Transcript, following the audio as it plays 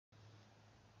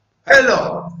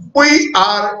Hello, we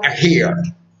are here.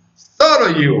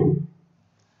 So do you.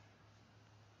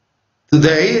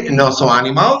 Today, not so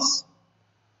animals.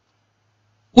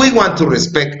 We want to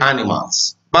respect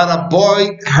animals, but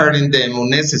avoid hurting them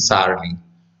unnecessarily.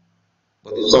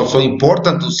 But it's also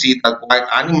important to see that wild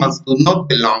animals do not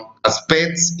belong as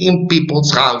pets in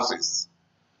people's houses.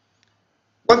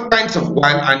 What kinds of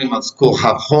wild animals could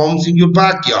have homes in your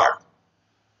backyard?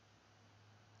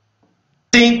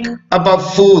 Think about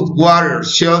food, water,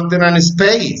 shelter, and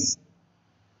space.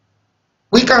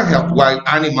 We can help wild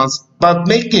animals by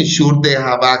making sure they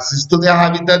have access to the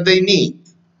habitat they need.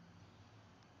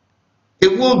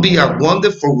 It will be a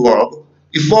wonderful world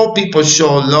if all people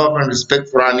show love and respect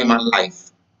for animal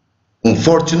life.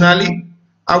 Unfortunately,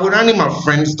 our animal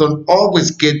friends don't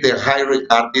always get the high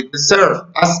regard they deserve,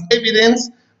 as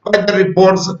evidenced by the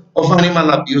reports of animal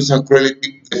abuse and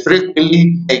cruelty that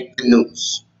frequently make the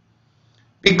news.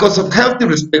 Because of healthy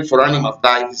respect for animal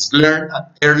life is learned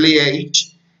at early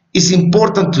age, it's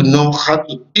important to know how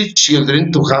to teach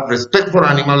children to have respect for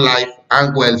animal life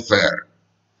and welfare.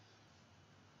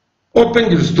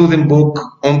 Open your student book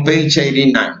on page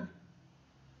 89.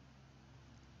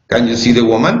 Can you see the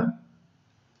woman?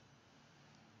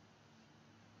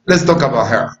 Let's talk about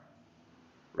her.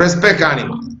 Respect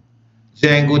animals.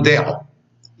 Jane Goodall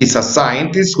is a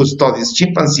scientist who studies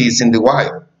chimpanzees in the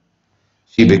wild.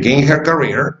 She began her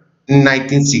career in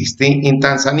 1960 in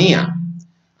Tanzania,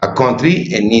 a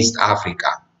country in East Africa.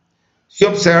 She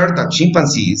observed that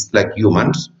chimpanzees, like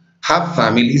humans, have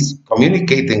families,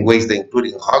 communicate in ways that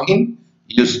include hugging,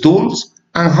 use tools,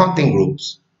 and hunting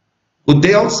groups.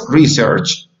 Goodall's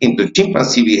research into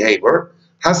chimpanzee behavior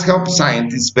has helped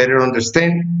scientists better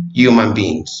understand human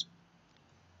beings.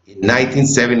 In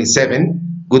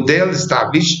 1977, Goodall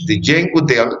established the Jane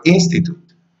Goodall Institute.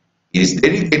 It is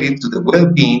dedicated to the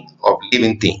well-being of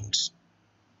living things.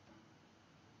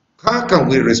 How can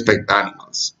we respect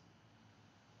animals?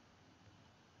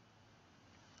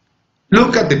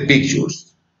 Look at the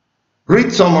pictures.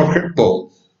 Read some of her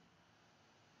quotes.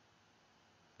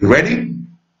 You ready?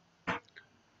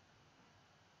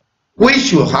 We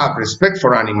should have respect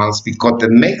for animals because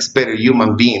it makes better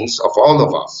human beings of all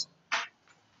of us.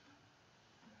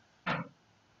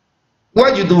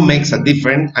 What you do makes a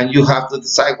difference, and you have to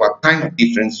decide what kind of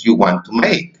difference you want to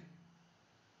make.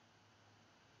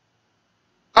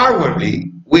 Arguably,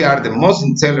 we are the most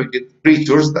intelligent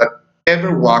creatures that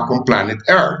ever walk on planet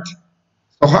Earth.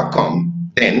 So how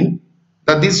come, then,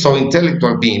 that this so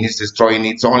intellectual being is destroying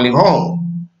its only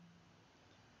home?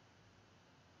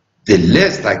 The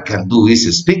least I can do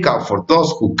is speak out for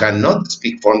those who cannot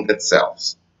speak for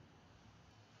themselves.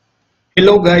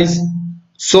 Hello guys,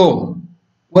 so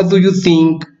what do you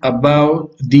think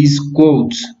about these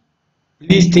quotes?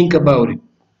 Please think about it.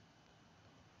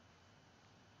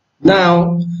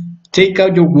 Now, take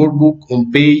out your workbook on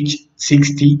page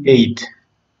 68.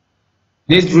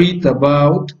 Let's read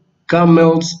about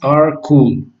camels are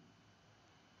cool.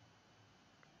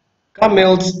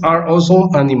 Camels are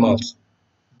awesome animals.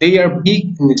 They are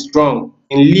big and strong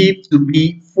and live to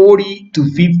be 40 to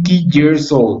 50 years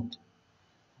old.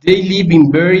 They live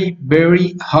in very,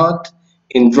 very hot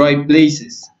and dry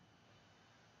places.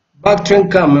 Bactrian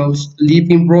camels live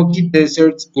in rocky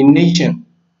deserts in Asia.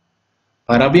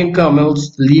 Arabian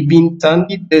camels live in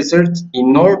sandy deserts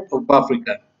in north of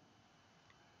Africa.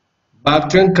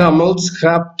 Bactrian camels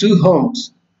have 2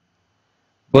 humps,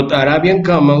 but Arabian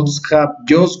camels have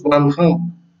just 1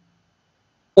 hump.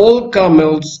 All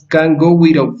camels can go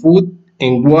without food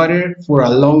and water for a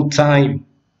long time.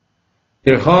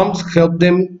 Their humps help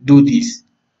them do this.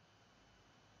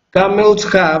 Camels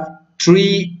have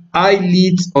 3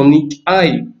 eyelids on each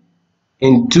eye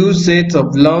and 2 sets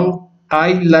of long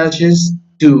eyelashes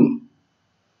too.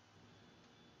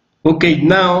 Okay,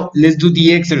 now let's do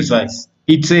the exercise.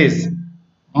 It says,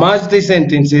 match the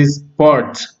sentences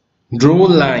parts, draw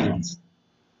lines.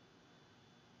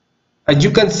 As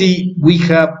you can see, we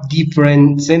have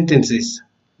different sentences.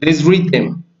 Let's read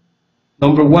them.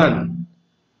 Number 1,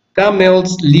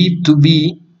 camels live to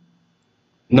be.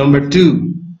 Number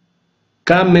 2,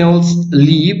 camels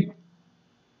live.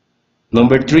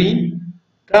 Number 3,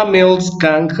 camels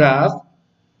can have.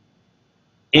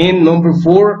 And number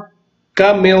 4,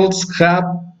 camels have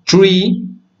 3.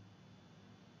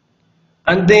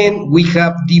 And then we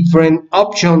have different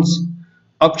options.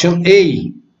 Option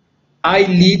A,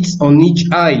 eyelids on each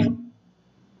eye.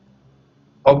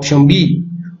 Option B,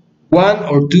 1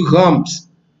 or 2 humps.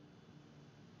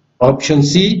 Option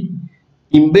C,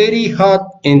 in very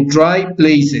hot and dry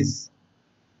places.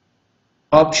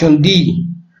 Option D,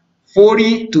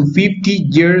 40 to 50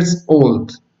 years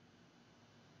old.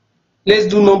 Let's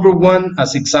do number 1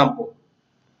 as example.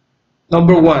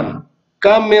 Number 1,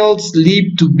 camels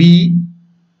live to be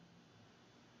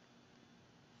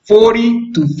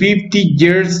 40 to 50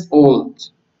 years old.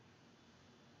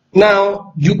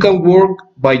 Now you can work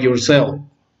by yourself.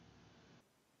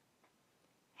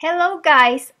 Hello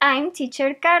guys, I'm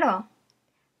Teacher Caro.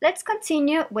 Let's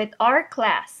continue with our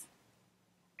class.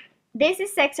 This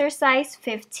is exercise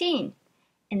 15.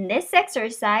 In this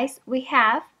exercise, we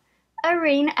have a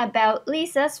reading about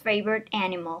Lisa's favorite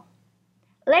animal.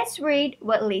 Let's read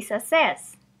what Lisa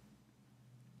says.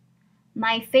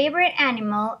 My favorite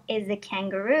animal is a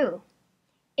kangaroo.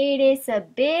 It is a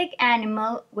big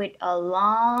animal with a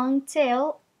long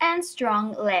tail and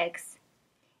strong legs.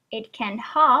 It can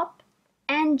hop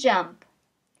and jump.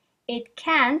 It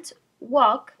can't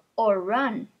walk or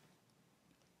run.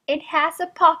 It has a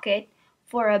pocket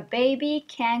for a baby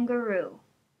kangaroo.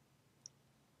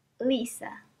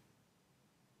 Lisa.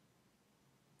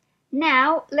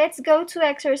 Now let's go to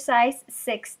exercise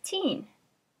 16.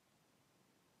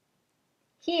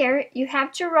 Here you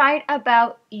have to write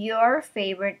about your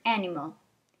favorite animal.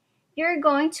 You're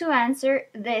going to answer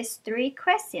these 3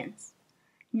 questions.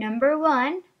 Number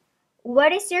 1,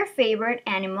 what is your favorite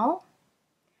animal?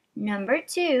 Number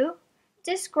 2,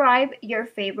 describe your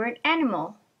favorite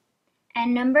animal.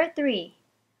 And number 3,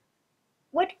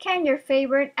 what can your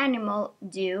favorite animal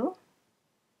do?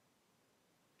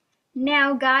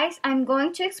 Now guys, I'm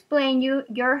going to explain you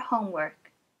your homework.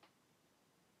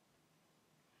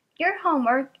 Your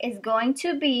homework is going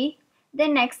to be the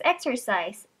next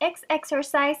exercise,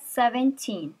 exercise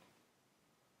 17.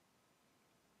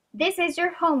 This is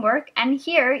your homework, and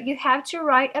here you have to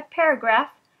write a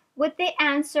paragraph with the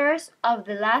answers of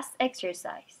the last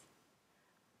exercise.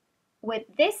 With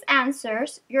these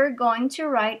answers, you're going to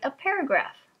write a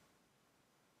paragraph.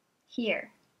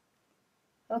 Here.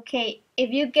 Okay, if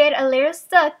you get a little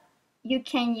stuck, you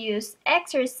can use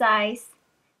exercise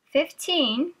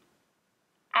 15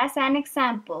 as an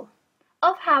example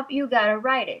of how you gotta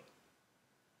write it.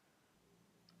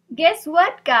 Guess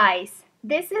what, guys?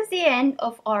 This is the end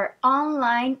of our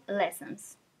online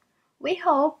lessons. We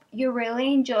hope you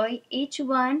really enjoy each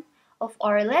one of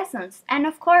our lessons, and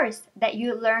of course that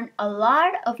you learn a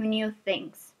lot of new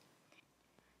things.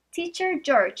 Teacher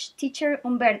George, Teacher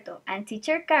Humberto, and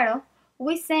Teacher Caro,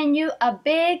 we send you a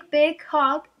big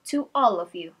hug to all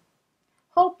of you.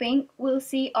 Hoping we'll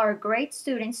see our great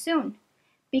students soon,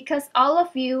 because all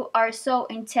of you are so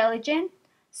intelligent,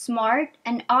 smart,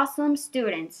 and awesome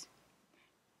students.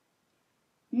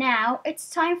 Now it's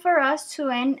time for us to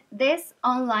end these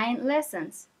online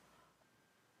lessons.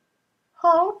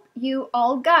 Hope you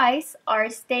all guys are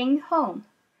staying home.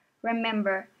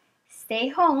 Remember, stay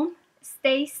home,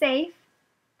 stay safe,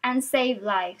 and save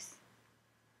lives.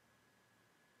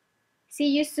 See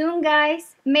you soon,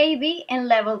 guys, maybe in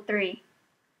level 3.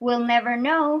 We'll never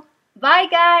know. Bye,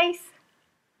 guys!